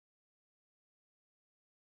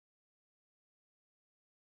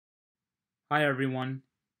Hi everyone.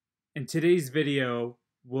 In today's video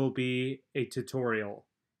will be a tutorial,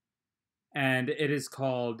 and it is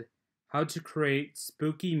called How to Create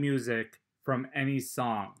Spooky Music from Any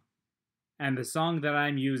Song. And the song that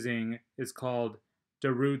I'm using is called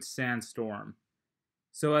Darude Sandstorm.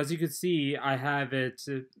 So as you can see, I have it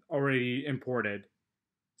already imported.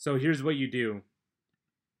 So here's what you do.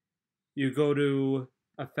 You go to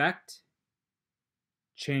Effect,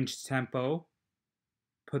 Change Tempo,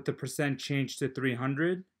 put the percent change to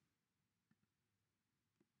 300,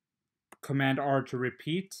 Command R to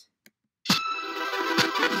repeat.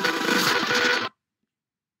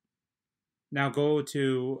 Now go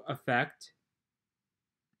to Effect,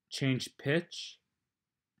 change pitch,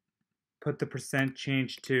 put the percent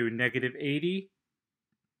change to -80,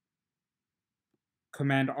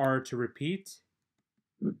 Command R to repeat.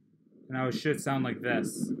 Now it should sound like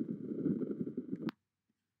this.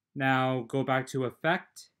 Now go back to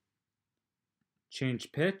Effect,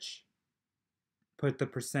 change pitch, put the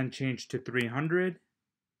percent change to 300,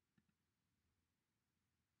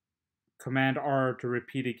 Command R to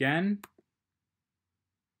repeat again.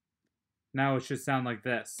 Now it should sound like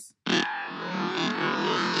this.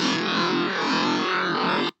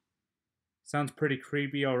 Sounds pretty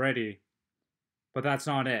creepy already, but that's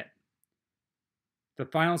not it. The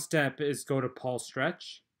final step is go to pulse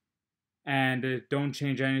stretch, and don't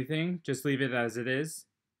change anything, just leave it as it is.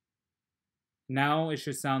 Now it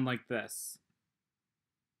should sound like this.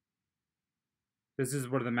 This is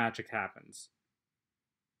where the magic happens.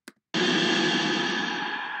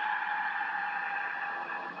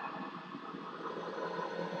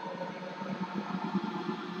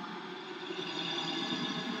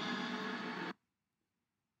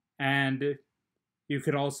 And you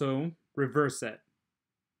could also reverse it.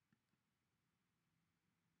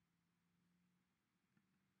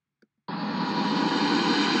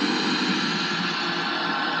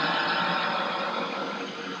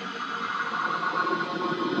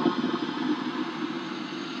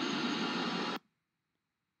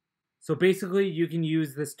 So basically, you can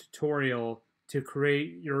use this tutorial to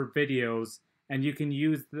create your videos, and you can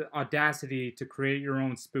use the Audacity to create your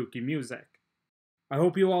own spooky music. I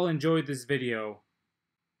hope you all enjoyed this video.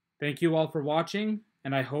 Thank you all for watching,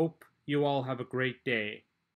 and I hope you all have a great day.